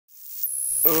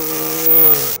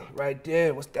Right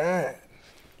there, what's that?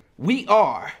 We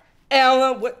are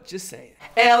LMFAO.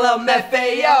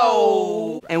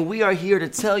 And we are here to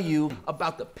tell you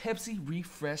About the Pepsi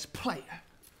Refresh Player.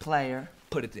 player.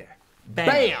 Put it there. Bam.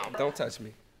 Bam! Don't touch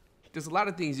me. There's a lot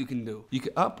of things you can do. You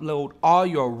can upload all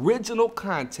your original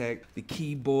content, the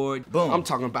keyboard. Boom. I'm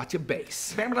talking about your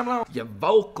bass. Bam, bam, bam. Your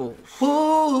vocals.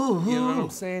 Ooh. You know what I'm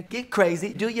saying? Get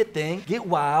crazy, do your thing, get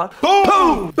wild.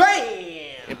 Boom! Bam!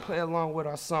 And play along with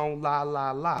our song La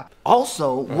La La.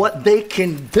 Also, what they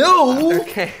can do,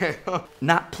 Okay.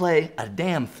 not play a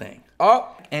damn thing.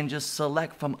 Oh. And just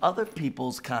select from other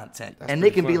people's content. That's And they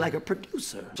pretty can be fun. like a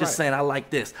producer. Just Right. saying, I like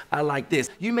this, I like this.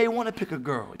 You may want to pick a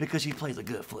girl because she plays a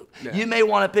good flute. Yeah. You may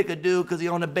want to pick a dude because he's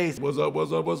on the bass. What's up,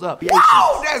 what's up, what's up?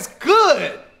 Wow, that's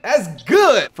good! That's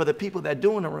good! For the people that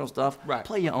doing the real stuff, Right.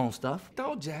 play your own stuff.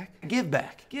 Don't jack. Give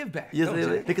back. Give back. You Don't see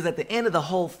jack. it? Because at the end of the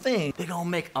whole thing, they're gonna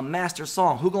make a master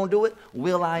song. Who gonna do it?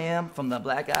 Will I Am from the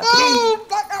Black Eyed Peas. Boom!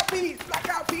 Blackout beats!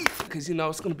 Blackout beats! Because, you know,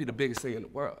 it's going to be the biggest thing in the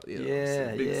world. You know?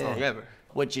 It's the biggest song ever.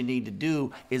 What you need to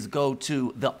do is go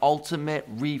to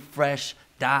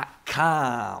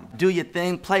theultimaterefresh.com. Do your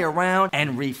thing, play around,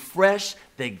 and refresh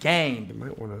the game. You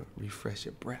might want to refresh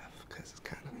your breath because it's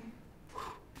kind of...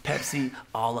 Pepsi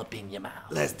all up in your mouth.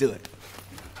 Let's do it.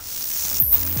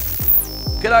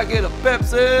 Can I get a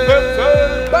Pepsi?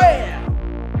 Pepsi! Bam!